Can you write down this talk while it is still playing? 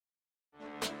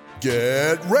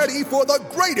Get ready for the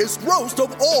greatest roast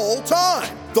of all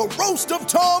time, the Roast of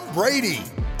Tom Brady,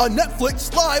 a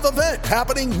Netflix live event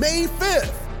happening May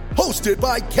 5th. Hosted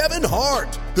by Kevin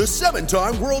Hart, the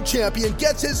 7-time world champion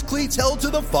gets his cleats held to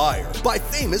the fire by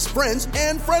famous friends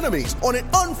and frenemies on an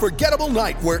unforgettable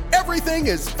night where everything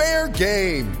is fair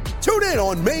game. Tune in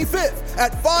on May 5th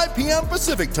at 5 p.m.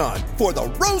 Pacific time for the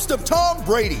Roast of Tom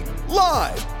Brady,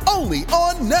 live only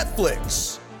on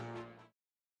Netflix.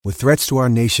 With threats to our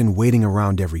nation waiting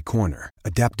around every corner,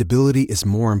 adaptability is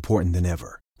more important than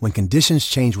ever. When conditions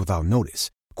change without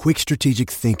notice, quick strategic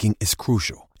thinking is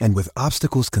crucial. And with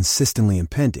obstacles consistently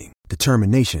impending,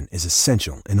 determination is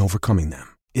essential in overcoming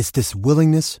them. It's this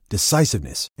willingness,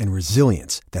 decisiveness, and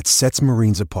resilience that sets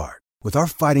Marines apart. With our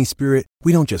fighting spirit,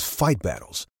 we don't just fight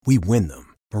battles, we win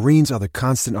them. Marines are the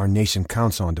constant our nation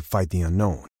counts on to fight the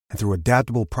unknown. And through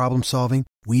adaptable problem solving,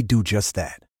 we do just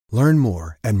that. Learn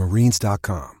more at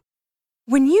marines.com.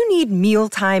 When you need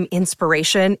mealtime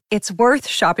inspiration, it's worth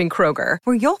shopping Kroger,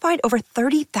 where you'll find over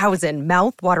 30,000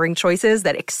 mouth-watering choices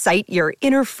that excite your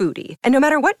inner foodie. And no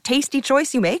matter what tasty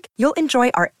choice you make, you'll enjoy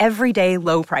our everyday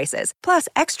low prices, plus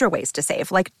extra ways to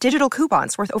save, like digital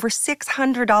coupons worth over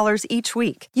 $600 each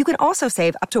week. You can also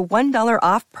save up to $1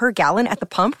 off per gallon at the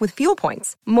pump with fuel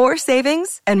points. More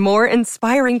savings and more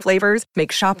inspiring flavors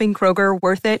make shopping Kroger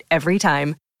worth it every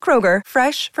time. Kroger,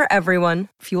 fresh for everyone.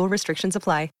 Fuel restrictions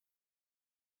apply.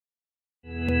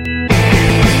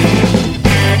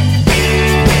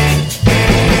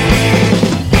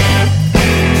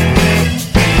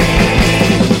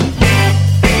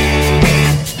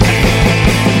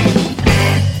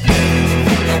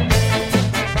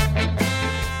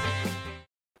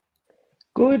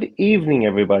 Good evening,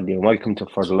 everybody, and welcome to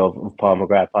For the Love of Paul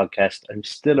McGrath podcast. I'm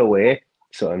still away,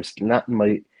 so I'm still not in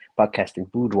my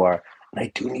podcasting boudoir, and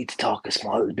I do need to talk a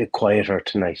small bit quieter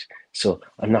tonight. So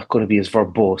I'm not going to be as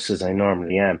verbose as I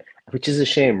normally am, which is a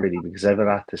shame, really, because I have a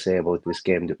lot to say about this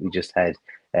game that we just had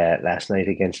last night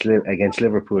against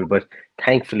Liverpool. But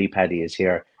thankfully, Paddy is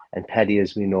here, and Paddy,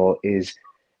 as we know, is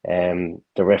the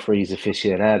referee's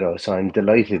aficionado. So I'm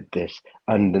delighted that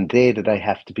on the day that I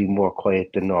have to be more quiet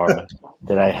than normal,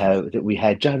 that we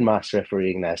had John Moss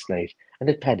refereeing last night, and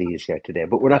that Paddy is here today.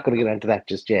 But we're not going to get into that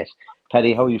just yet.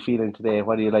 Paddy, how are you feeling today?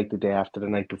 What do you like the day after the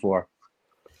night before?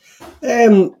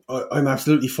 I'm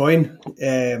absolutely fine.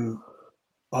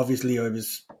 Obviously, I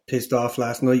was pissed off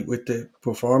last night with the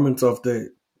performance of the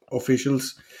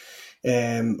officials.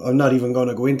 I'm not even going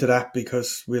to go into that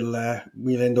because we'll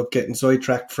end up getting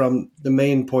sidetracked from the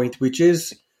main point, which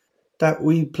is that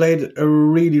we played a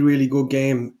really, really good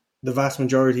game. The vast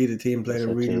majority of the team played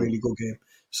a really, really good game.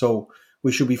 So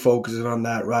we should be focusing on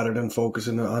that rather than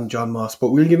focusing on John Moss.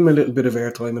 But we'll give him a little bit of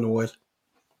airtime in a while.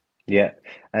 Yeah,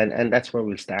 and that's where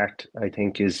we'll start, I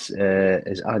think, is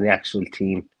on the actual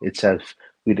team itself.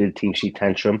 We did a team sheet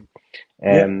tantrum.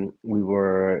 We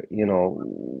were, I'm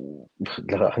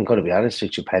going to be honest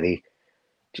with you, Paddy.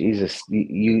 Jesus,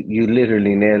 you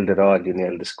literally nailed it all. You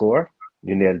nailed the score.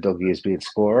 You nailed Dougie as being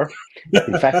scorer.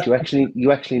 In fact, you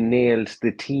actually nailed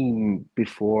the team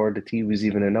before the team was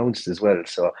even announced as well.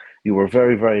 So you were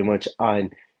very, very much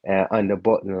on the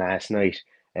button last night,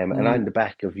 and on the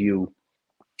back of you.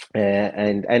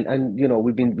 And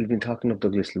we've been talking of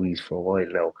Douglas Luiz for a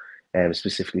while now,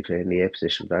 specifically playing the A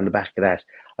position. But on the back of that,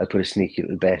 I put a sneaky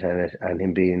little bet on it, on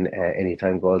him being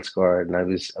anytime goal scorer, and I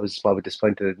was probably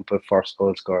disappointed I didn't put first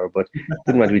goal scorer, but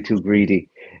didn't want to be too greedy.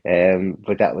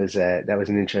 But that was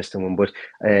an interesting one. But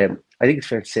I think it's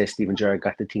fair to say Stephen Gerrard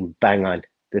got the team bang on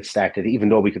that started, even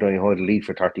though we could only hold a lead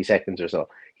for 30 seconds or so.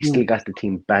 He still got the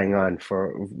team bang on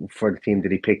for the team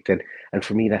that he picked. And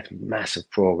for me, that's massive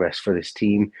progress for this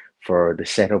team, for the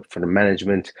setup, for the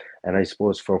management, and I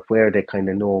suppose for where they kind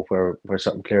of know where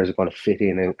certain players are going to fit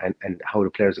in and how the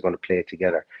players are going to play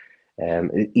together,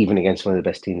 even against one of the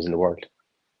best teams in the world.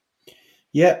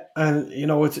 Yeah, and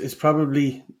it's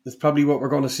probably what we're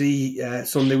going to see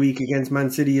Sunday week against Man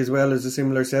City as well, as a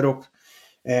similar setup.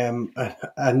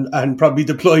 And probably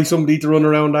deploy somebody to run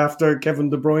around after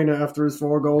Kevin De Bruyne after his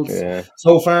 4 goals. Yeah.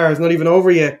 So far, it's not even over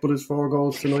yet, but it's 4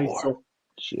 goals tonight. So.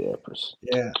 Jeepers.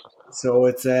 Yeah. So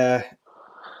it's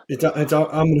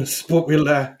ominous, but we'll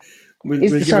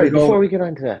sorry, before we get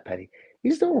on to that, Paddy,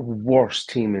 is there a worse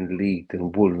team in the league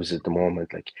than Wolves at the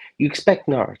moment? Like, you expect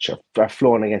Norwich are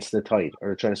flowing against the tide,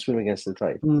 or trying to swim against the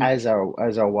tide, as are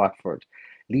Watford.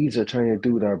 Leeds are trying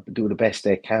to do the best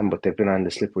they can, but they've been on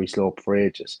the slippery slope for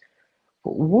ages.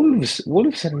 But Wolves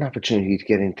had an opportunity to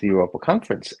get into the Europa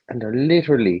Conference, and they're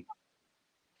literally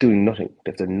doing nothing.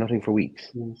 They've done nothing for weeks.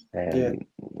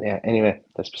 Anyway,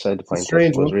 that's beside the point.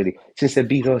 Strange, I suppose, really. Since they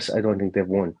beat us, I don't think they've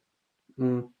won.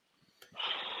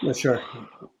 Not sure.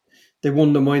 they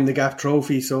won the Mind the Gap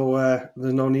trophy, so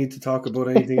there's no need to talk about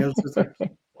anything else, is there?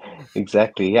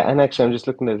 Exactly. Yeah, and actually, I'm just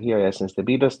looking at it here. Yeah, since they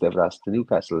beat us, they've lost to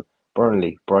Newcastle,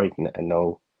 Burnley, Brighton, and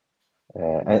now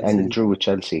Man and City. drew with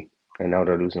Chelsea, and now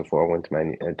they're losing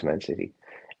 4-1 to Man City.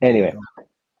 There you Anyway, go.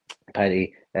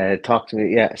 Paddy, talk to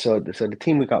me. Yeah, so the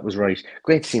team we got was right.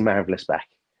 Great to see Marvelous back.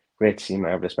 Great to see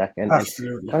Marvelous back, and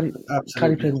Absolutely. thought he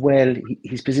Absolutely. played well.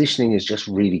 His positioning is just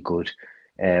really good.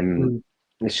 Um, Mm.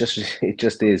 it's just it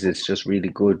just is. It's just really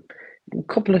good. A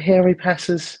couple of hairy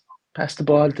passes, passed the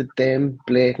ball to them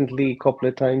blatantly a couple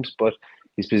of times, but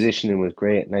his positioning was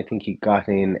great, and I think he got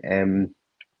in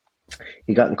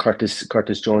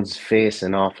Curtis Jones' face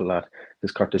an awful lot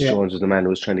because Curtis Yeah. Jones was the man who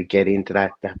was trying to get into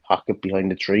that pocket behind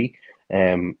the tree.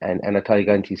 And I thought he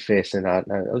got into his face and that.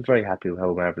 And I was very happy with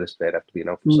how Marvelous played after being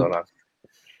out for so Mm. long.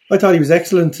 I thought he was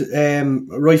excellent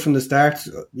right from the start.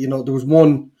 You know, there was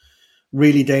one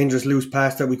really dangerous loose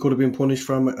pass that we could have been punished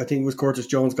from. I think it was Curtis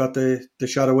Jones got the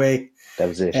shot away. That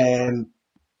was it.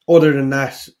 Other than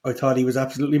that, I thought he was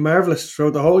absolutely marvellous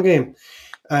throughout the whole game.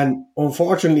 And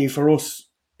unfortunately for us,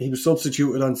 he was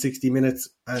substituted on 60 minutes.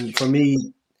 And for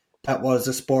me, that was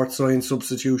a sports science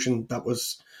substitution. That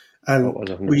was, That and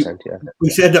was we 100%, yeah.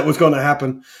 said that was going to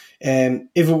happen.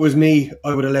 If it was me,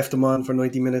 I would have left him on for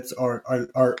 90 minutes or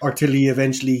till he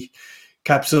eventually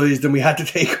capsized and we had to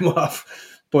take him off.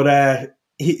 But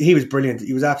he was brilliant.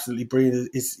 He was absolutely brilliant.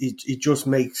 It just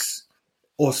makes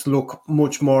us look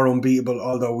much more unbeatable,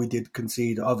 although we did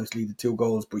concede, obviously, the 2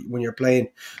 goals. But when you're playing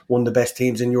one of the best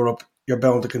teams in Europe, you're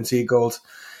bound to concede goals.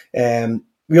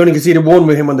 We only conceded 1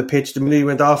 with him on the pitch. The minute he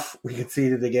went off, we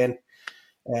conceded again.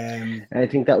 I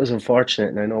think that was unfortunate,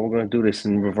 and I know we're going to do this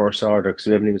in reverse order because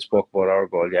we haven't even spoke about our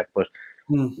goal yet. But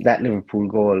that Liverpool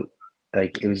goal,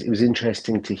 like it was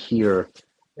interesting to hear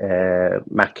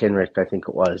Matt Kenrick, I think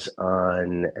it was,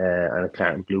 on a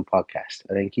Claret and Blue podcast.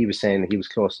 I think he was saying that he was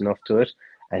close enough to it,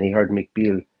 and he heard Mick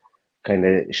Beale kind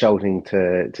of shouting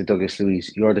to Douglas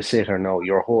Luiz, "You're the sitter now.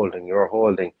 You're holding. You're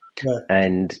holding." Yeah.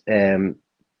 And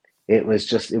it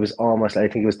was almost, I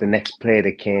think it was the next play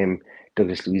that came.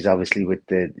 Douglas Luiz obviously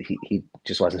he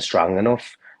just wasn't strong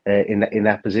enough in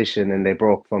that position, and they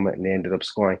broke from it and they ended up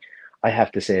scoring. I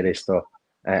have to say this though,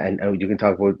 and you can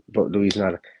talk about Luiz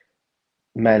now.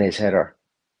 Mane's header.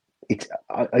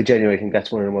 I genuinely think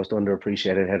that's one of the most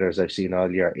underappreciated headers I've seen all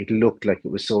year. It looked like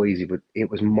it was so easy, but it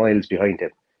was miles behind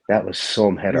him. That was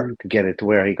some header to get it to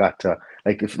where he got to.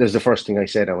 Like, if there's the first thing I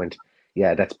said, I went,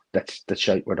 "Yeah, that's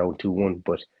shite. We're down 2-1."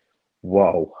 But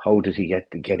wow, how did he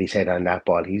get his head on that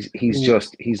ball? He's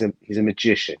a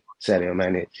magician, Sadio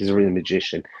Mane. He's a real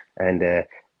magician, and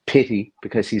pity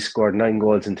because he's scored 9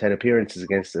 goals in 10 appearances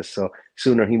against us. So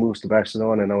sooner he moves to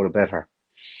Barcelona, now the better.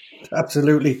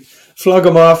 Absolutely. Flog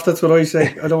him off, that's what I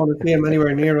say. I don't want to see him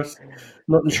anywhere near us.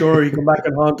 Nothing sure he come back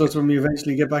and haunt us when we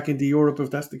eventually get back into Europe,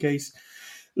 if that's the case.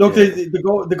 Look, Yeah.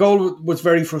 the goal was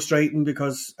very frustrating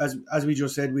because, as we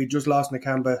just said, we just lost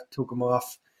Nakamba, took him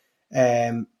off.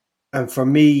 And for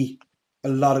me, a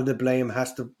lot of the blame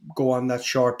has to go on that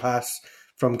short pass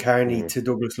from Carney to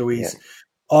Douglas Luiz. Yeah.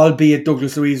 Albeit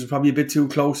Douglas Luiz was probably a bit too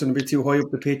close and a bit too high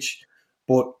up the pitch.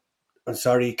 But I'm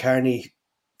sorry, Carney,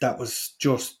 that was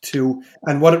just too.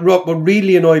 And what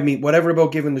really annoyed me, whatever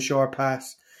about giving the short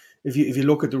pass, if you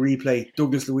look at the replay,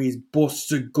 Douglas Luiz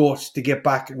busts a gut to get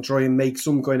back and try and make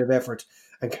some kind of effort,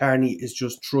 and Carney is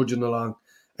just trudging along.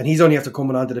 And he's only after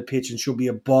coming onto the pitch and should be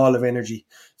a ball of energy.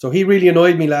 So he really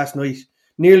annoyed me last night,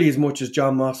 nearly as much as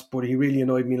John Moss, but he really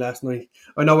annoyed me last night.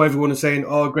 I know everyone is saying,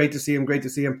 "Oh, great to see him, great to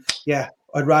see him." Yeah,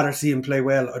 I'd rather see him play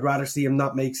well. I'd rather see him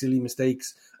not make silly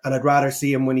mistakes. And I'd rather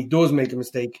see him, when he does make a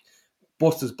mistake,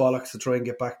 bust his bollocks to try and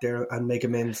get back there and make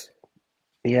amends.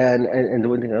 Yeah, and the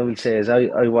one thing I will say is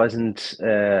I wasn't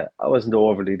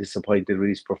overly disappointed with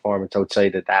his performance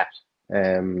outside of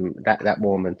that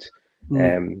moment.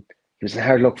 He was in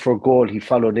hard luck for a goal. He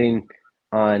followed in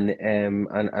on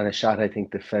a shot, I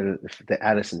think, that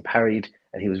Alisson parried,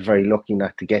 and he was very lucky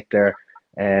not to get there.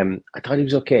 I thought he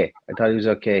was okay.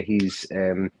 He's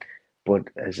but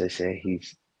as I say,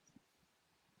 he's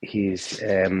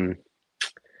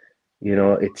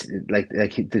it's like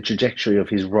the trajectory of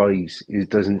his rise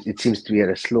it seems to be at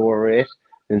a slower rate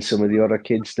than some of the other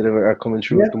kids that are coming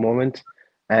through at the moment.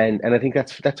 And I think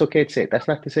that's okay to say. That's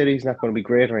not to say that he's not going to be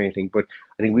great or anything, but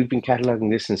I think we've been cataloguing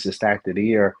this since the start of the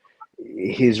year.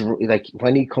 His, like,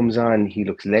 when he comes on, he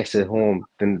looks less at home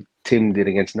than Tim did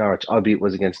against Norwich, albeit it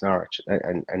was against Norwich,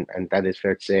 and that is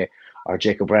fair to say. Or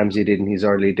Jacob Ramsey did in his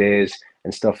early days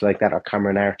and stuff like that, or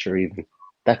Cameron Archer even.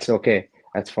 That's okay.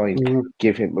 That's fine.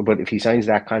 Give him, but if he signs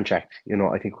that contract,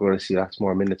 I think we're going to see lots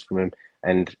more minutes from him.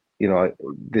 And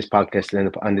this podcast,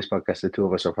 the two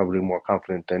of us are probably more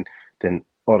confident than than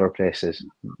other places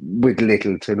with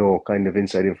little to no kind of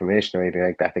inside information or anything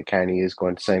like that Carney is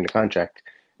going to sign the contract,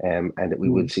 and that we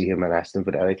will see him at Aston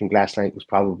Villa. I think last night was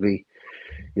probably,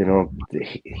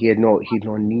 he had no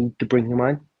need to bring him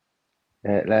on.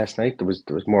 Last night there was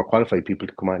more qualified people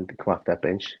to come off that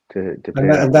bench to play.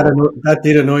 And that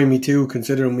did annoy me too,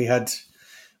 considering we had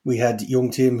young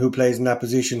Tim who plays in that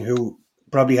position, who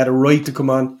probably had a right to come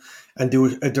on and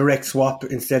do a direct swap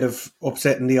instead of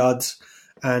upsetting the odds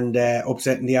and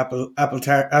upsetting the apple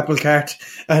cart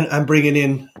and bringing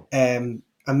in and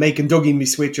making Dougie me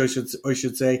switch. I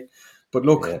should say, but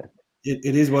look,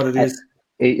 it is what it is.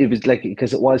 It was like,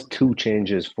 because it was 2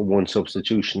 changes for 1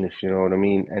 substitution, if you know what I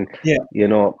mean. And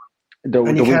there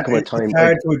will come a time. It's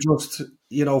hard to adjust.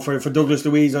 For Douglas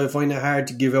Luiz, I find it hard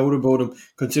to give out about him,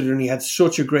 considering he had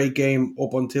such a great game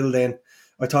up until then.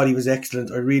 I thought he was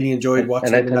excellent. I really enjoyed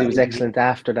watching him. And I thought he was excellent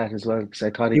after that as well, because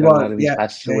I thought he got a lot of his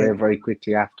passes away very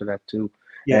quickly after that too.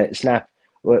 Snap.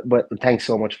 But thanks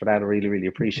so much for that. I really, really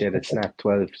appreciate it. Snap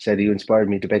 12 said you inspired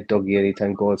me to bet Dougie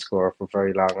anytime goal scorer for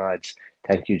very long odds.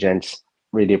 Thank you, gents.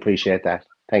 Really appreciate that.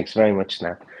 Thanks very much,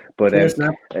 Snap. But I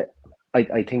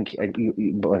think,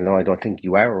 no, I don't think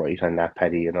you are right on that,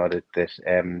 Paddy.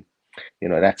 That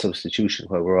substitution,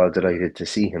 while we're all delighted to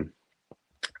see him,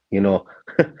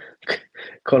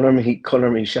 colour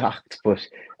me shocked, but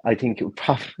I think it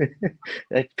probably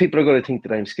people are going to think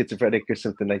that I'm schizophrenic or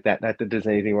something like that. Not that there's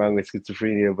anything wrong with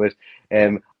schizophrenia, but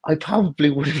I probably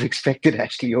would have expected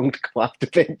Ashley Young to come off the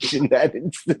bench in that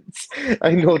instance.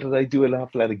 I know that I do an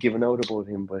awful lot of giving out about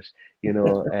him, but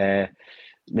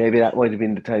maybe that might have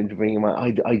been the time to bring him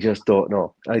on. I just don't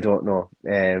know. I don't know.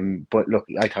 But look,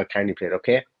 I thought Carney played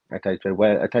okay. I thought he played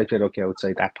well. I thought he played okay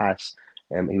outside that pass.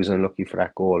 He was unlucky for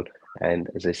that goal. And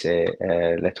as I say,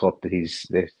 let's hope that he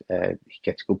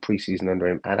gets a good pre-season under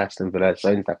him at Aston Villa,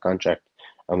 signs that contract,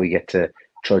 and we get to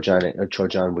trudge on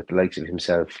with the likes of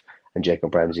himself and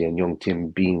Jacob Ramsey and young Tim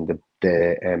being the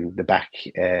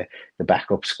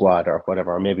backup squad or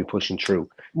whatever, or maybe pushing through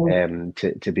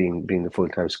to being the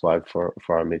full-time squad for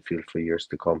our midfield for years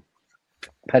to come.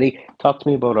 Paddy, talk to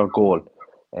me about our goal.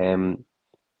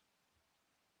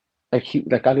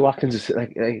 Like Ollie Watkins is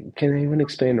like, can anyone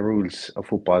explain the rules of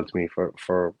football to me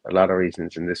for a lot of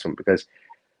reasons in this one? Because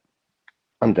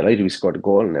I'm delighted we scored a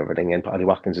goal and everything, and Ollie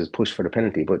Watkins is pushed for the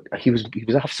penalty, but he was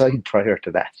offside prior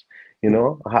to that.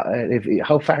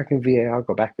 How far can VAR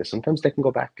go back? Sometimes they can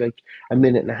go back like a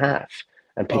minute and a half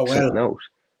and pick something out.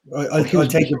 I'll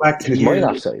take you back to the year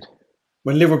offside.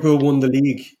 When Liverpool won the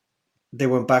league. They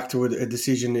went back to a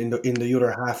decision in the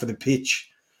other half of the pitch.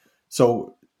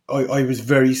 So I was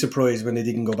very surprised when they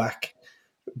didn't go back.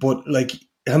 But like,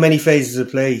 how many phases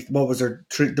of play? What was there?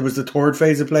 There was the 3rd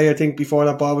phase of play, I think, before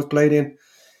that ball was played in.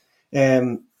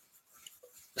 If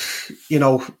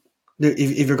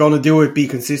you're going to do it, be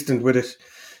consistent with it.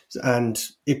 And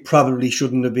it probably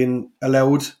shouldn't have been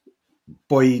allowed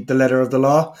by the letter of the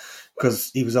law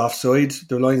because he was offside.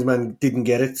 The linesman didn't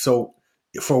get it. So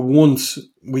for once,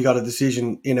 we got a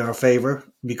decision in our favour,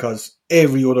 because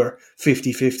every other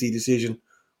 50-50 decision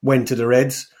went to the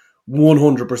Reds,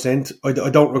 100%. I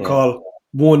don't recall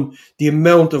one. The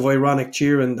amount of ironic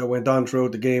cheering that went on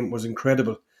throughout the game was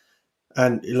incredible,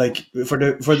 and like for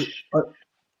the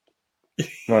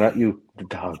no, not you, the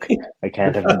dog. I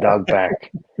can't have the dog bark.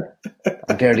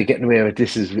 I'm barely getting away with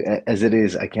this as it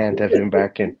is. I can't have him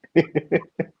barking.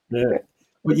 Yeah,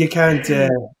 but you can't.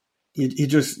 You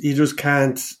just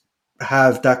can't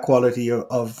have that quality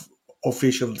of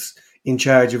officials in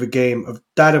charge of a game of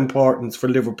that importance for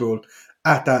Liverpool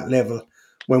at that level,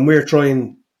 when we're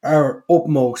trying our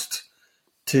utmost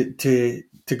to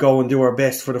go and do our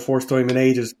best for the first time in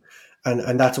ages,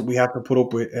 and that's what we have to put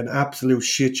up with, an absolute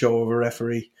shit show of a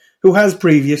referee who has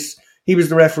previous. He was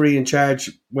the referee in charge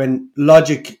when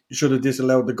logic should have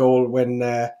disallowed the goal when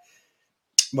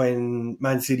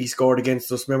Man City scored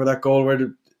against us. Remember that goal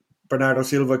where Bernardo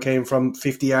Silva came from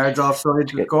 50 yards offside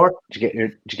to score? Did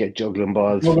you get juggling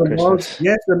balls for Christmas?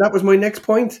 Yes, and that was my next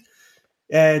point.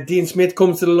 Dean Smith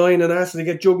comes to the line and asks to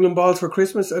get juggling balls for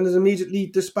Christmas and is immediately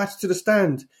dispatched to the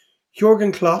stand.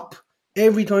 Jurgen Klopp,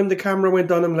 every time the camera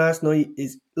went on him last night,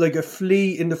 is like a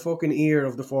flea in the fucking ear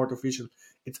of the 4th official.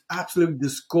 It's absolute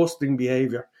disgusting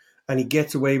behaviour, and he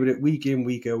gets away with it week in,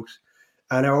 week out.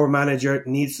 And our manager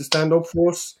needs to stand up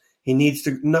for us. He needs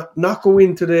to not go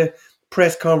into the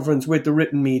press conference with the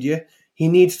written media. He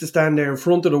needs to stand there in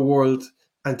front of the world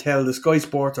and tell the Sky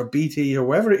Sports or BT or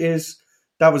whoever it is,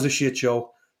 that was a shit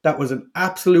show. That was an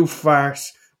absolute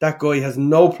farce. That guy has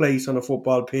no place on a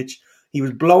football pitch. He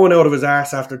was blowing out of his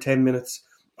arse after 10 minutes.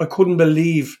 I couldn't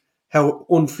believe how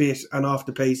unfit and off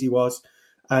the pace he was.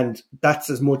 And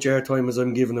that's as much airtime as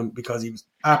I'm giving him because he was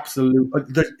absolute.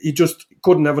 He just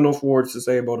couldn't have enough words to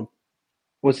say about him.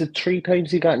 Was it 3 times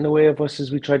he got in the way of us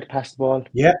as we tried to pass the ball?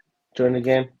 Yeah. During the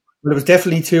game? Well, it was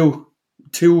definitely two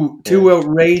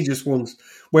outrageous ones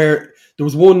where there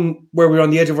was one where we were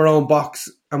on the edge of our own box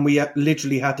and we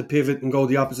literally had to pivot and go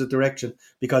the opposite direction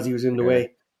because he was in the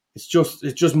way. It's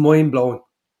just mind blowing.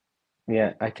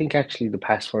 Yeah, I think actually the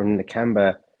pass from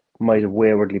Nakamba might have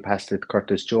waywardly passed it to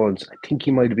Curtis Jones. I think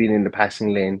he might have been in the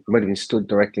passing lane. He might have been stood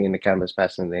directly in Nakamba's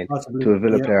passing lane to a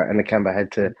Villa player, and Nakamba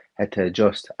had to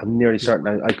adjust. I'm nearly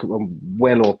certain I'm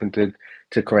well open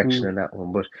to correction on that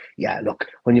one. But yeah, look,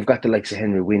 when you've got the likes of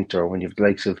Henry Winter, when you've the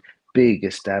likes of big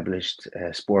established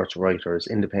sports writers,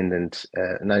 independent,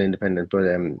 not independent, but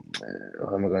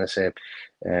what am I going to say?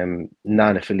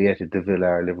 Non-affiliated to Villa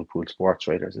or Liverpool sports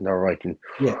writers, and they're writing,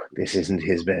 this isn't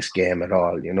his best game at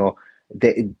all. You know,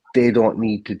 they don't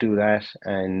need to do that,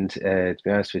 and to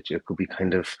be honest with you, it could be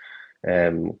kind of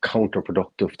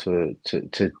counterproductive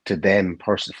to them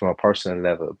from a personal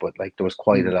level. But like, there was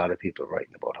quite a lot of people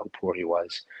writing about how poor he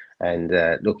was, and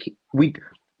look,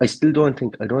 I don't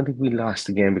think we lost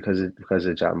the game because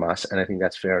of John Moss, and I think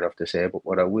that's fair enough to say. But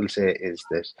what I will say is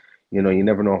that, you know, you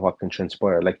never know what can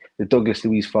transpire. Like the Douglas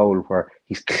Luiz foul where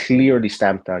he's clearly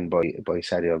stamped on by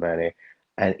Sadio Mane,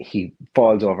 and he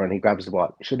falls over and he grabs the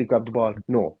ball. Should he grab the ball?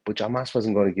 No, but John Moss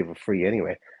wasn't going to give a free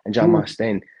anyway, and John Moss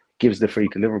then gives the free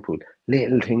to Liverpool.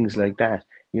 Little things like that,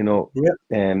 you know.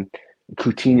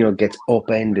 Coutinho gets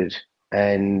upended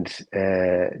and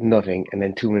nothing, and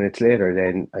then 2 minutes later,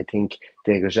 then I think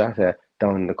Diego Jota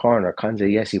down in the corner, Konsa,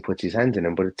 yes, he puts his hands in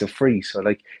him, but it's a free. So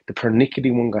like the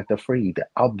pernickety one got the free, the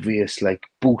obvious like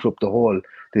boot up the hole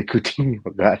that Coutinho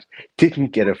got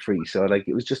didn't get a free. So like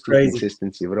it was just the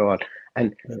consistency of it all,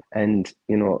 and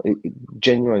you know, it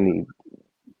genuinely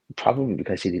probably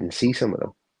because he didn't see some of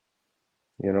them,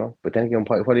 you know. But then again,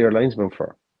 what are your linesmen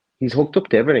for? He's hooked up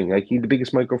to everything. Like he's the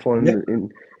biggest microphone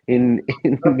in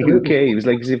the UK. It was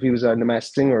like as if he was on The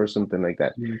Masked Singer or something like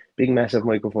that. Big massive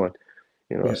microphone,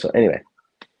 you know. So anyway,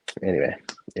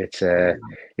 it's it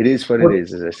is what it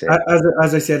is, as I said.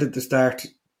 As I said at the start,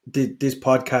 this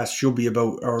podcast should be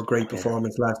about our great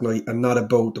performance last night and not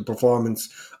about the performance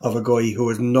of a guy who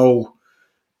has no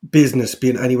business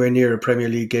being anywhere near a Premier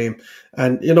League game.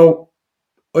 And you know,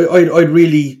 I'd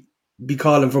really be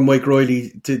calling for Mike Riley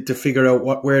to figure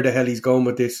out where the hell he's going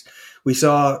with this. We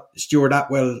saw Stuart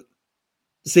Atwell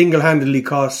single-handedly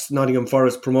cost Nottingham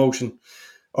Forest promotion,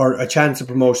 or a chance of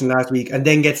promotion last week, and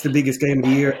then gets the biggest game of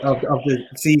the year of the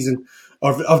season,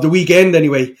 of the weekend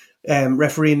anyway,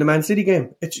 refereeing the Man City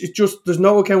game. It's just, there's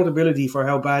no accountability for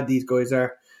how bad these guys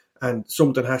are, and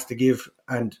something has to give,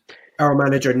 and our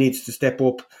manager needs to step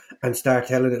up and start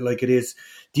telling it like it is.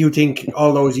 Do you think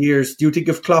all those years, do you think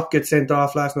if Klopp gets sent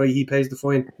off last night, he pays the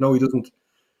fine? No, he doesn't.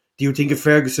 Do you think if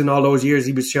Ferguson all those years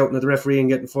he was shouting at the referee and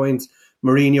getting fines?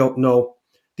 Mourinho? No.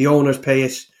 The owners pay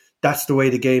it. That's the way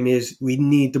the game is. We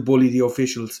need to bully the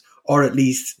officials, or at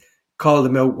least call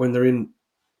them out when they're in,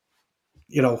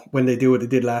 you know, when they do what they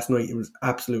did last night. It was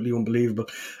absolutely unbelievable.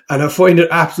 And I find it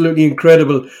absolutely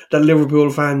incredible that Liverpool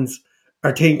fans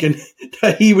are thinking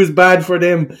that he was bad for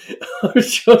them. I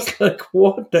was just like,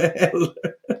 what the hell?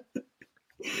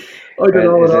 I don't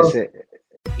know what else.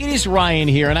 It is Ryan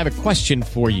here, and I have a question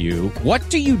for you. What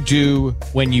do you do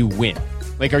when you win?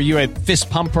 Like, are you a fist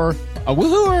pumper, a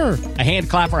woohooer, a hand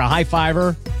clapper, a high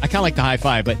fiver? I kind of like the high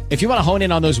five, but if you want to hone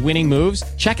in on those winning moves,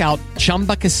 check out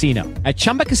Chumba Casino. At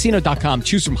ChumbaCasino.com,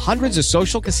 choose from hundreds of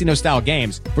social casino-style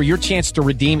games for your chance to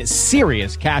redeem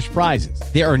serious cash prizes.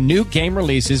 There are new game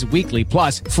releases weekly,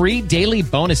 plus free daily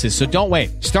bonuses. So don't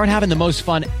wait. Start having the most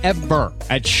fun ever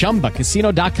at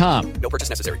ChumbaCasino.com. No purchase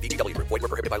necessary. VGW. Void where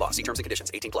prohibited by law. See terms and conditions.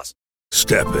 18+.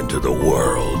 Step into the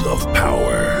world of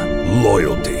power,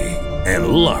 loyalty, and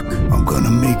luck. I'm going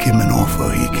to make him an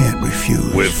offer he can't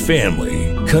refuse. With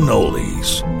family,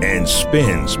 cannolis, and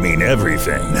spins mean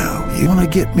everything. Now, you want to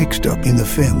get mixed up in the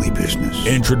family business.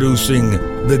 Introducing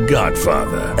The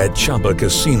Godfather at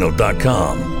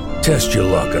ChumbaCasino.com. Test your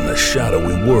luck in the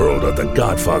shadowy world of The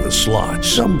Godfather slot.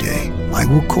 Someday, I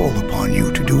will call upon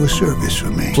you to do a service for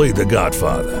me. Play The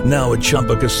Godfather, now at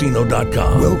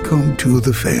ChumbaCasino.com. Welcome to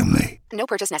the family. No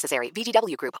purchase necessary.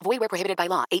 VGW Group. Void where prohibited by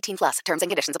law. 18+. Terms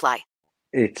and conditions apply.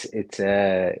 Look,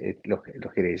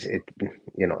 it is.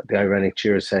 You know, the ironic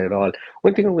cheers said it all.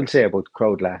 One thing I will say about the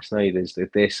crowd last night is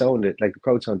that they sounded like the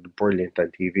crowd sounded brilliant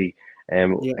on TV.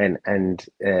 And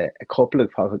a couple of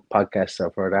podcasts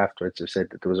I've heard afterwards have said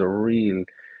that there was a real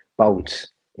bounce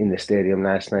in the stadium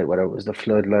last night, whether it was the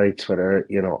floodlights, whether,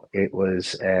 you know, it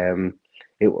was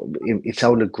it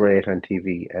sounded great on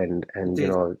TV, and you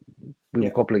know, we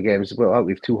have a couple of games. Well,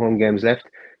 we have 2 home games left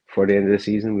for the end of the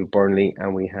season. We have Burnley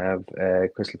and we have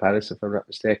Crystal Palace, if I'm not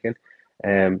mistaken.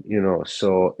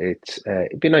 So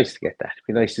it'd be nice to get that. It'd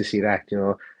be nice to see that,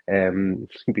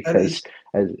 because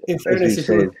in fairness,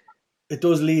 it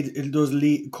does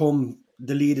lead. Come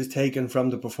the lead is taken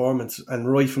from the performance,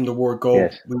 and right from the word go,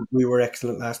 yes. we were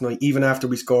excellent last night. Even after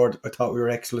we scored, I thought we were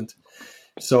excellent.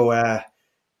 So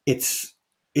it's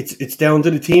down to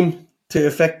the team to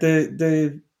affect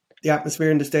the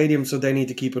atmosphere in the stadium. So they need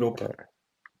to keep it up.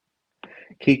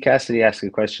 Keith Cassidy asked a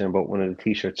question about one of the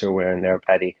T-shirts you're wearing there,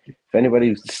 Paddy. If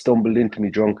anybody stumbled into me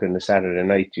drunk on a Saturday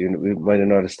night, you might have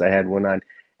noticed I had one on.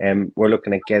 We're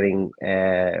looking at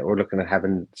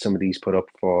having some of these put up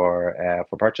for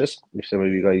purchase. If any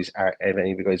of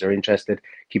you guys are interested,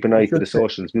 keep an eye for the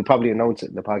socials. We'll probably announce it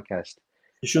in the podcast.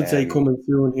 You should say coming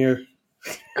soon here.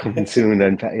 Coming soon,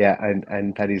 and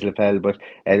Paddy's lapel, but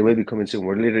it will be coming soon.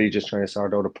 We're literally just trying to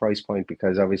sort out a price point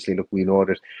because obviously, look, we know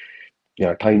that.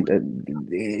 Time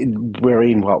we're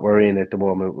in what we're in at the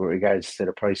moment with regards to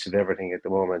the price of everything at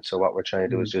the moment. So what we're trying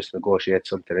to do is just negotiate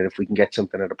something, and if we can get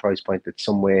something at a price point that's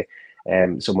some way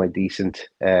decent,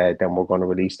 then we're going to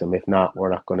release them. If not,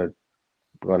 we're not going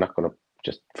to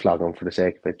just flog them for the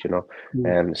sake of it,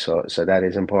 So that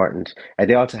is important.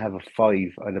 They also have a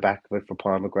 5 on the back of it for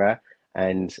Paul McGrath,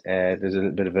 and there's a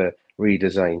little bit of a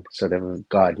redesign, so they have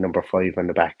God number 5 on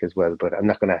the back as well. But I'm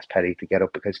not going to ask Paddy to get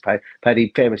up because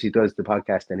Paddy famously does the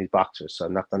podcast in his boxers, so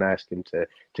I'm not going to ask him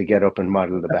to get up and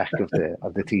model the back of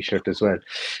the T-shirt as well.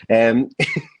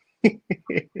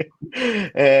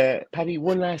 Paddy,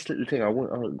 one last little thing,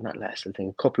 not last little thing,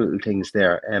 a couple of little things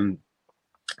there.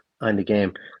 On the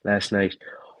game last night,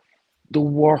 the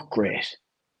work rate.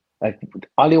 Like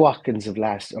Ollie Watkins of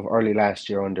early last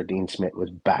year under Dean Smith was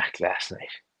back last night.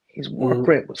 His work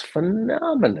rate was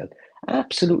phenomenal,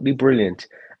 absolutely brilliant.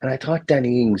 And I thought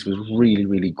Danny Ings was really,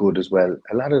 really good as well.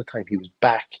 A lot of the time he was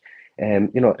back.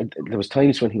 There was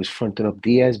times when he was fronting up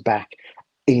Diaz back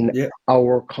in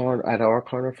our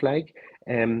corner flag.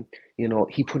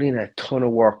 He put in a ton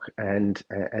of work and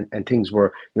things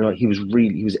were, he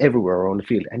was everywhere around the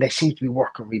field, and they seem to be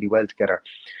working really well together.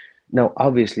 Now,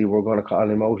 obviously, we're going to call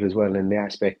him out as well in the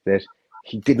aspect that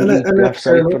he didn't be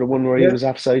offside for the one where he was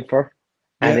offside for.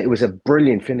 And it was a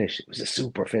brilliant finish. It was a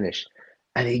super finish.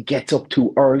 And he gets up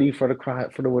too early for the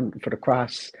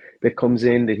cross that comes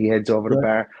in, that he heads over the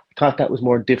bar. I thought that was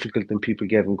more difficult than people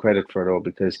gave him credit for, though,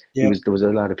 because there was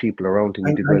a lot of people around him.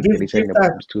 He did well.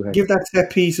 Give that set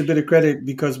piece a bit of credit,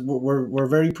 because we're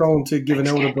very prone to giving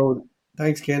out about.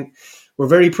 Thanks, Ken. We're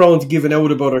very prone to giving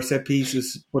out about our set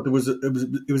pieces, but it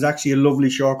was actually a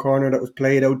lovely short corner that was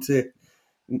played out to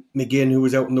McGinn, who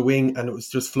was out in the wing, and it was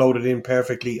just floated in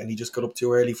perfectly, and he just got up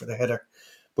too early for the header.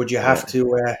 But you have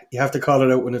to call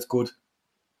it out when it's good.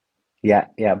 Yeah,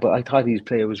 but I thought his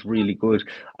play was really good.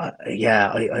 I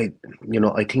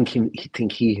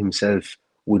think he himself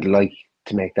would like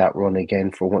to make that run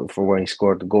again for when he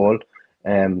scored the goal.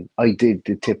 I did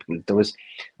the typical.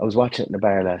 I was watching it in the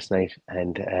bar last night,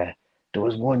 and there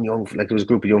was there was a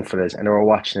group of young fellas, and they were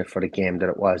watching it for the game that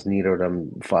it was. Neither of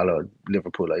them followed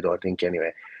Liverpool, I don't think,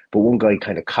 anyway. But one guy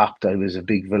kind of copped. I was a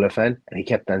big Villa fan, and he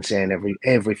kept on saying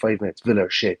every 5 minutes, Villa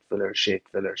shit, Villa shit,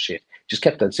 Villa shit. Just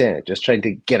kept on saying it, just trying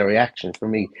to get a reaction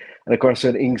from me. And of course,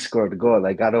 when Ings scored the goal,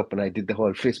 I got up and I did the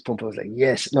whole fist pump. I was like,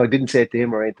 yes. No, I didn't say it to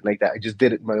him or anything like that. I just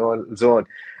did it in my own zone.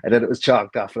 And then it was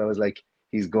chalked off, and I was like,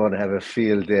 he's going to have a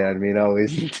field day on me now,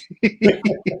 isn't he?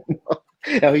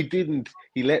 No, he didn't.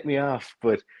 He let me off,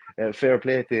 but fair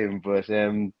play to him. But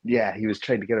he was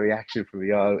trying to get a reaction from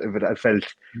me. But I felt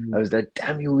I was like,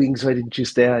 damn you, Wings, why didn't you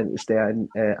stay on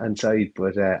side?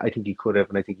 But I think he could have,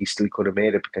 and I think he still could have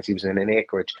made it because he was in an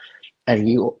acreage. And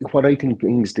what I think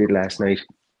Wings did last night,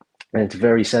 and it's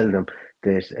very seldom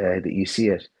that you see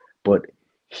it, but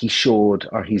he showed,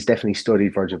 or he's definitely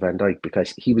studied Virgil van Dijk,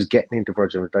 because he was getting into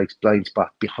Virgil van Dijk's blind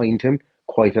spot behind him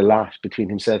quite a lot between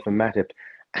himself and Matip.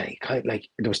 And he kind of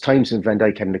there was times when Van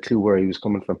Dijk hadn't a clue where he was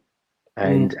coming from.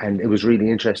 And it was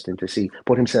really interesting to see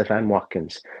both himself and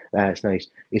Watkins last night.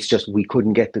 It's just we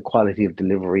couldn't get the quality of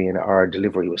delivery, and our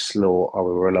delivery was slow, or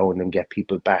we were allowing them get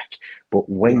people back. But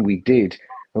when we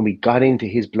got into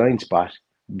his blind spot,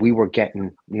 we were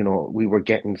getting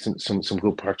some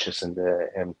good purchase in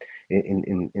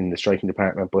the striking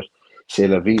department. But c'est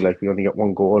la vie, we only get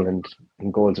one goal and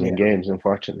in goals win games,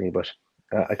 unfortunately. But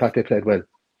I thought they played well.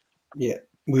 Yeah.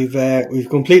 We've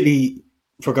completely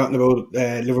forgotten about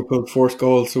Liverpool's first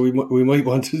goal, so we might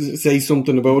want to say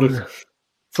something about it.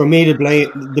 For me,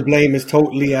 the blame is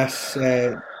totally at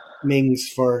Mings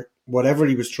for whatever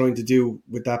he was trying to do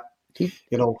with that.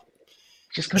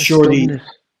 Just surely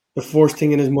the first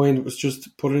thing in his mind was just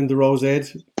to put it in the Rose Ed.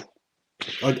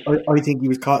 I think he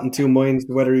was caught in two minds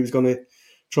whether he was going to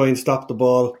try and stop the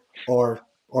ball or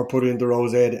put it in the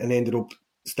Rose Ed, and ended up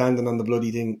standing on the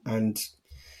bloody thing. And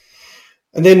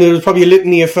then there was probably a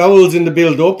litany of fouls in the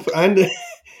build-up, and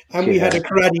we had a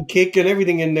karate kick and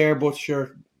everything in there. But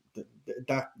sure,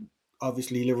 that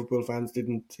obviously Liverpool fans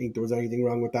didn't think there was anything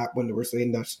wrong with that when they were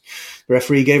saying that the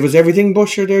referee gave us everything. But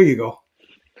sure, there you go.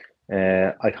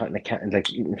 I can't,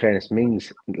 like, in fairness,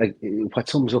 Mings, like, what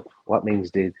sums up what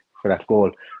Mings did for that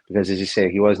goal, because as you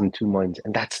say, he was in two minds,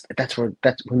 and that's when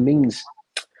Mings,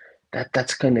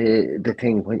 that's kind of the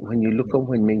thing. When you look at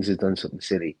when Mings has done something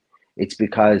silly, it's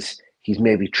because he's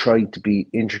maybe tried to be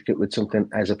intricate with something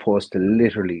as opposed to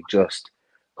literally just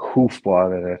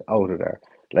hoofballing it out of there.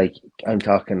 Like, I'm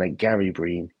talking like Gary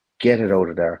Breen, get it out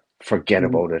of there, forget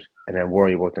about it, and then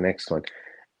worry about the next one.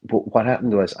 But what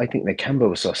happened was, I think Nakamba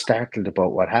was so startled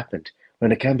about what happened. When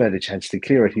Nakamba had a chance to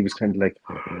clear it, he was kind of like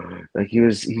he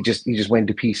just went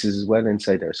to pieces as well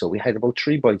inside there. So we had about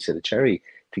 3 bites of the cherry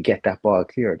to get that ball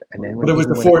cleared. And then, but it was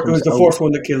the fourth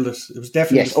one that killed us. It was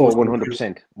definitely yes.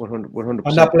 100%. 100%.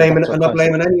 I'm not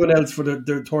blaming anyone else for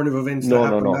the turn of events that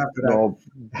happened after that. No.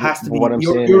 It has to be.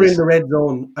 You're in the red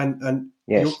zone, and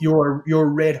yes. you're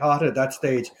red hot at that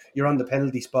stage. You're on the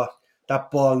penalty spot. That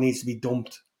ball needs to be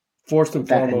dumped. First and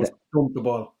foremost, dump the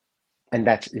ball. And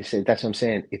that's what I'm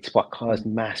saying. It's what caused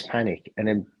mass panic. And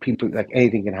then people, like,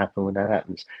 anything can happen when that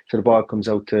happens. So the ball comes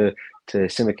out to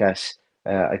Tsimikas,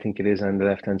 I think it is, on the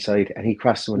left-hand side, and he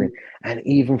crosses one in. And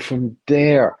even from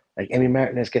there, like, Emi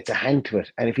Martinez gets a hand to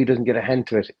it. And if he doesn't get a hand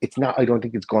to it, it's not, I don't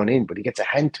think it's gone in, but he gets a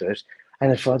hand to it.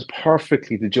 And it falls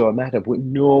perfectly to Joe Matip with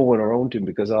no one around him,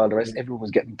 because all the rest, everyone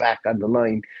was getting back on the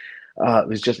line. It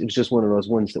was just one of those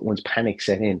ones that once panic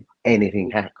set in,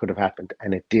 anything could have happened,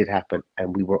 and it did happen,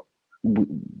 and we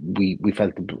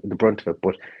felt the brunt of it.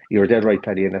 But you're dead right,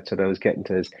 Paddy, and that's what I was getting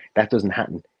to, is that doesn't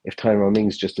happen if Tyrone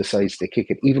Mings just decides to kick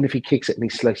it. Even if he kicks it and he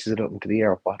slices it up into the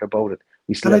air, what about it?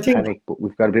 We still have panic, but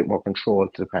we've got a bit more control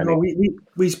to the panic. No,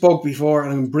 we spoke before,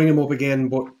 and I'm bringing him up again,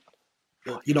 but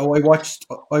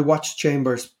I watched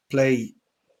Chambers play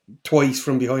twice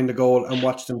from behind the goal, and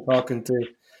watched him talking to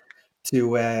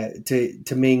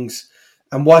Mings,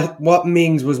 and what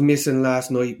Mings was missing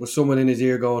last night was someone in his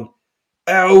ear going,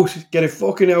 "Out, get it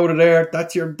fucking out of there.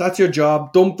 That's your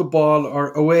job. Dump the ball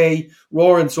or away,"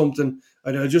 roaring something.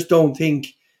 I just don't think,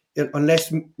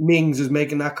 unless Mings is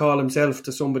making that call himself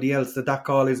to somebody else, that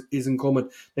call isn't coming.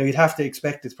 Now, you'd have to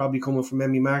expect it's probably coming from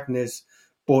Emi Martinez,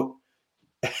 but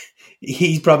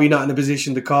he's probably not in a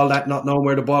position to call that, not knowing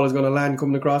where the ball is going to land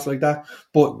coming across like that.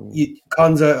 But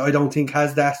Konza, I don't think,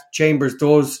 has that. Chambers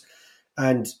does,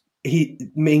 and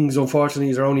Mings, unfortunately,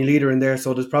 is our only leader in there.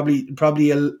 So there's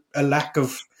probably a lack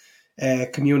of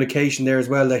communication there as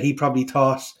well, that he probably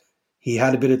thought he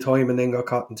had a bit of time and then got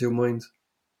caught in two minds.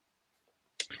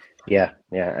 Yeah,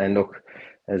 and look,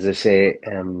 as I say,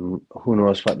 who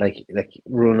knows what, like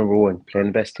rule number one, playing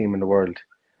the best team in the world.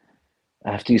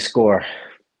 After you score,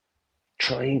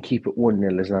 try and keep it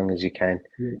 1-0 as long as you can.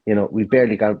 Yeah. You know, we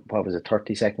barely got,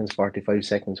 30 seconds, 45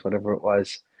 seconds, whatever it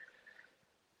was.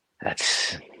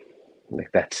 That's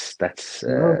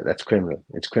criminal.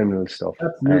 It's criminal stuff.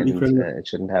 Absolutely criminal. It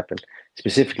shouldn't happen,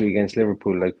 specifically against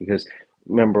Liverpool. Like, because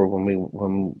remember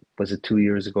when was it 2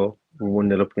 years ago? We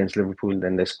 1-0 up against Liverpool,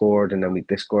 then they scored, and then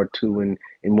they scored 2 in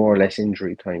more or less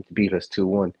injury time to beat us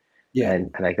 2-1. Yeah,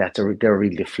 and like they're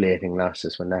really deflating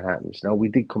losses when that happens. Now, we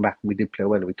did come back and we did play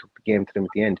well, and we took the game to them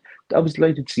at the end. I was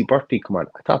delighted to see Bertie come on.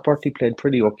 I thought Bertie played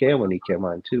pretty okay when he came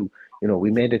on too. You know,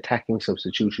 we made attacking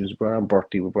substitutions. We brought on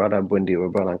Bertie, we brought on Bundy, we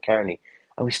brought on Carney,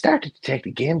 and we started to take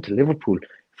the game to Liverpool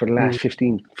for the last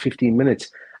 15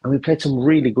 minutes, and we played some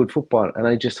really good football. And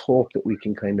I just hope that we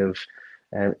can kind of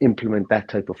implement that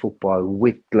type of football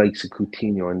with the likes of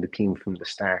Coutinho and the team from the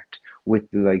start, with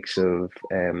the likes of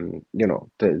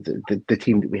the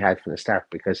team that we had from the start,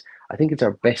 because I think it's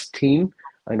our best team.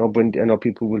 I know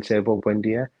people will say about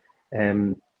Buendia,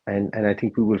 and I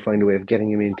think we will find a way of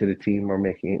getting him into the team or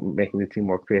making the team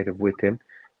more creative with him.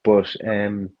 But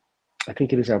I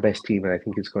think it is our best team, and I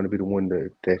think it's going to be the one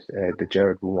that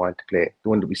Gerrard will want to play, the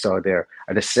one that we saw there,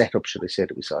 or the setup, should I say,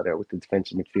 that we saw there with the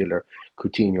defensive midfielder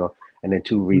Coutinho, and then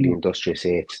 2 really industrious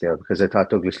 8s there, because I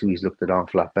thought Douglas Luiz looked an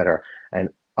awful lot better, and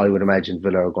I would imagine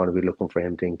Villa are going to be looking for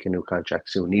him to ink a new contract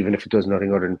soon, even if it does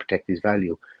nothing other than protect his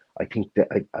value. I think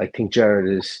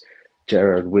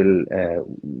Gerrard will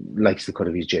likes the cut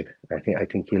of his jib. I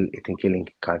think he'll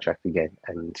ink a contract again,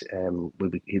 and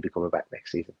he'll be coming back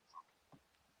next season.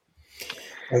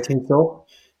 I think so.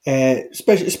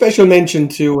 Special mention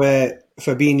to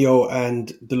Fabinho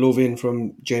and the love in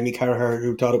from Jamie Carragher,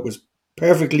 who thought it was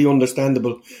perfectly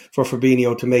understandable for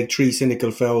Fabinho to make 3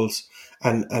 cynical fouls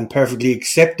and perfectly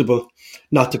acceptable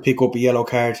not to pick up a yellow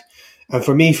card. And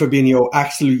for me, Fabinho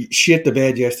actually shit the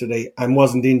bed yesterday and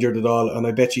wasn't injured at all. And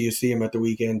I bet you see him at the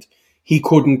weekend. He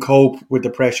couldn't cope with the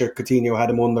pressure Coutinho had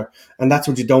him under. And that's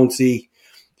what you don't see.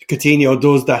 Coutinho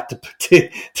does that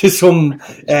to some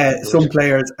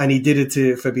players, and he did it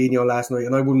to Fabinho last night.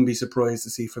 And I wouldn't be surprised to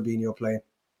see Fabinho playing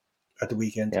at the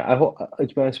weekend. Yeah, to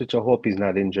be honest with you, I hope he's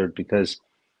not injured, because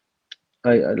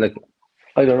I don't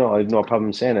know. I have no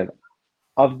problem saying it.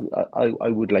 I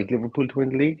would like Liverpool to win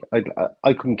the league.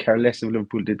 I couldn't care less if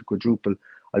Liverpool did the quadruple.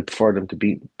 I'd prefer them to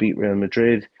beat Real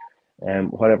Madrid.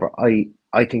 Whatever. I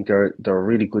think they're a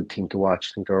really good team to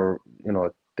watch. I think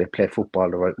they play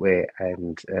football the right way,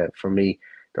 and for me,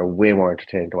 they're way more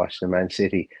entertaining to watch than Man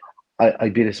City.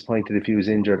 I'd be disappointed if he was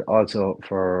injured. Also,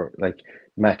 for like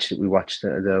match that we watched,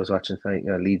 that I was watching tonight,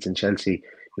 Leeds and Chelsea.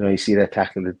 You see that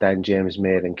tackle that Dan James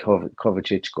made, and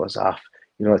Kovacic goes off.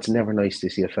 It's never nice to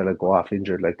see a fella go off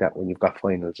injured like that when you've got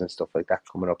finals and stuff like that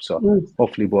coming up. So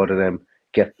hopefully both of them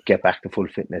get back to full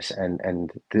fitness,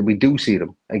 and we do see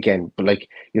them again. But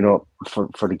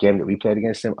for the game that we played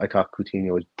against them, I thought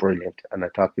Coutinho was brilliant, and I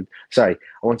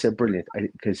won't say brilliant,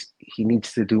 because he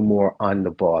needs to do more on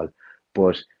the ball,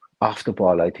 but off the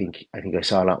ball, I think I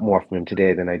saw a lot more from him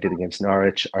today than I did against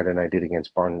Norwich or than I did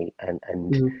against Burnley,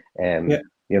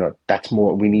 that's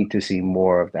more. We need to see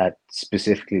more of that,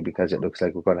 specifically because it looks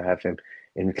like we're going to have him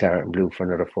in the claret and blue for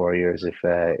another 4 years if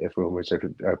rumours are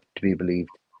to be believed.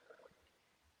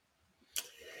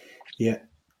 Yeah,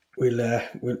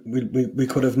 we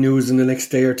could have news in the next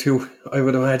day or two, I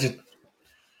would imagine.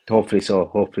 Hopefully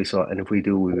so. And if we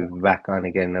do, we'll be back on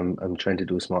again. I'm trying to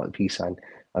do a small piece on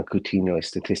Coutinho's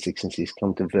statistics since he's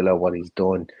come to Villa, what he's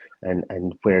done, and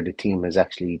where what the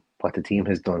team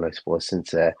has done, I suppose,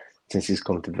 since he's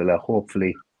come to Villa.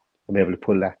 Hopefully, I'll be able to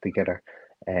pull that together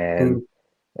in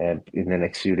the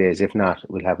next few days. If not,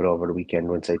 we'll have it over the weekend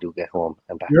once I do get home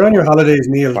and back. You're on your holidays,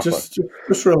 Neil. Just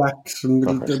relax, and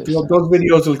those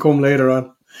videos will come later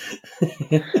on.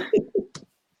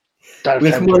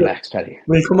 We'll come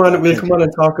on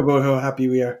and talk about how happy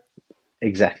we are.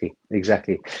 Exactly.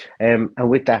 And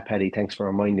with that, Paddy, thanks for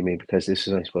reminding me, because this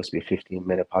is only supposed to be a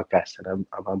 15-minute podcast, and I'm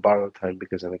on borrowed time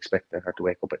because I'm expecting her to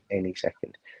wake up at any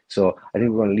second. So I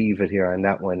think we're going to leave it here on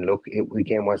that one. Look, the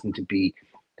game wasn't to be.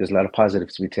 There's a lot of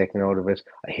positives to be taken out of it.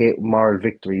 I hate moral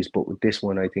victories, but with this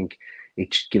one, I think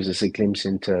it gives us a glimpse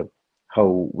into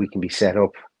how we can be set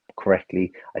up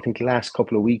correctly. I think the last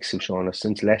couple of weeks have shown us,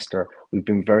 since Leicester, we've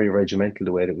been very regimental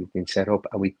the way that we've been set up,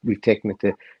 and we've taken it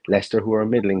to Leicester, who are a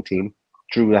middling team.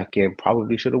 Drew that game,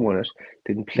 probably should have won it.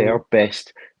 Didn't play our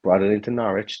best. Brought it into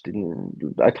Norwich.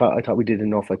 I thought we did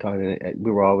enough. I thought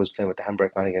we were always playing with the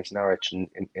handbrake on against Norwich.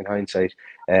 In hindsight,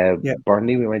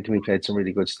 Burnley, we played some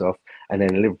really good stuff, and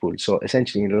then Liverpool. So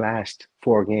essentially, in the last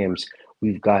 4 games,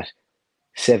 we've got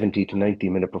 70 to 90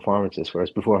 minute performances,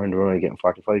 whereas beforehand we were only getting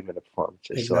 45-minute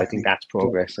performances. Exactly. So I think that's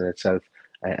progress in itself.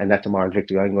 And that's a moral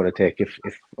victory I'm going to take. If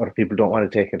other people don't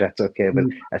want to take it, that's okay. But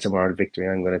that's a moral victory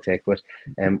I'm going to take. But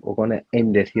we're going to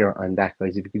end it here on that,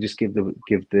 guys. If you could just give the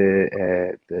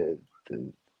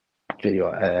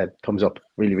video a thumbs up,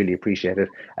 really, really appreciate it.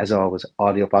 As always,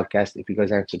 audio podcast. If you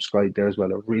guys aren't subscribed there as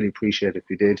well, I'd really appreciate it if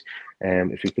you did.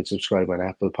 If you could subscribe on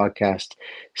Apple Podcast,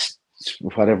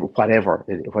 whatever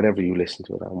you listen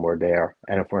to it, and we're there.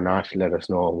 And if we're not, let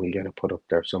us know. We'll get it put up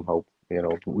there somehow.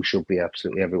 We should be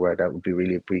absolutely everywhere. That would be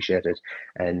really appreciated.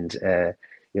 And,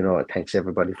 thanks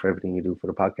everybody for everything you do for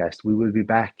the podcast. We will be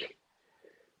back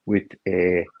with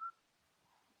we'll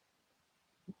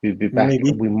be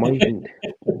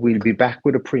back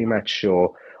with a pre-match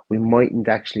show. We mightn't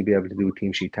actually be able to do a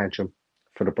team sheet tantrum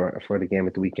for the game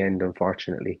at the weekend,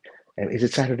 unfortunately. Is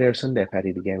it Saturday or Sunday,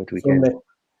 Paddy, the game at the weekend? Sunday.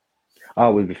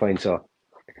 Oh, we'll be fine. So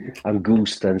I'm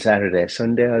goosed on Saturday.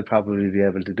 Sunday, I'll probably be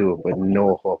able to do it, but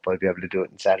no hope I'll be able to do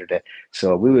it on Saturday.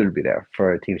 So we will be there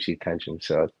for a team sheet tantrum.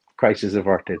 So crisis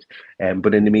averted.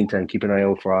 But in the meantime, keep an eye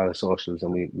out for all the socials,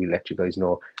 and we let you guys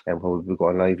know when we'll be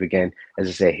going live again. As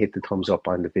I say, hit the thumbs up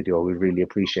on the video. We really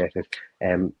appreciate it.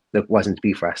 It wasn't to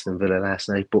be for Aston Villa last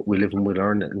night, but we live and we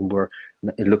learn, and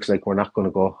it looks like we're not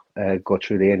going to go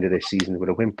through the end of this season with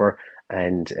a whimper,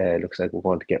 and it looks like we're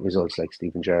going to get results, like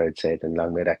Stephen Gerrard said, and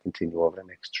long may that continue over the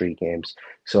next 3 games.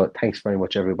 So thanks very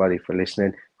much, everybody, for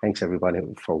listening. Thanks, everybody,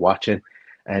 for watching.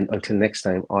 And until next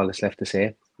time, all that's left to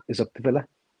say is up to Villa.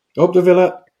 Up to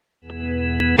Villa.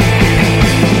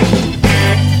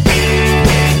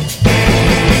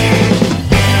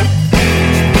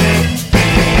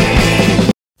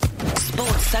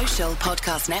 Sports Social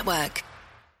Podcast Network.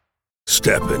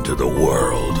 Step into the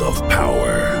world of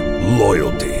power,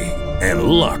 loyalty, and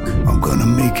luck. I'm gonna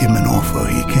make him an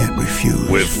offer he can't refuse.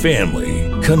 With family,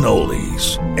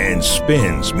 cannolis, and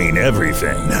spins mean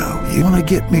everything. Now, you wanna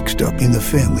get mixed up in the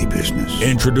family business.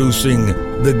 Introducing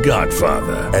The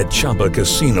Godfather at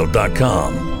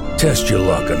ChumbaCasino.com. Test your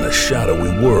luck in the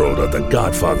shadowy world of The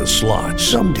Godfather slot.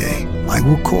 Someday, I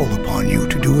will call upon you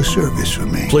to do a service for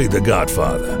me. Play The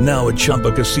Godfather now at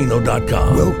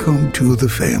ChumbaCasino.com. Welcome to the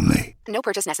family. No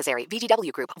purchase necessary.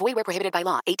 VGW Group. Void where prohibited by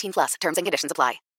law. 18+. Terms and conditions apply.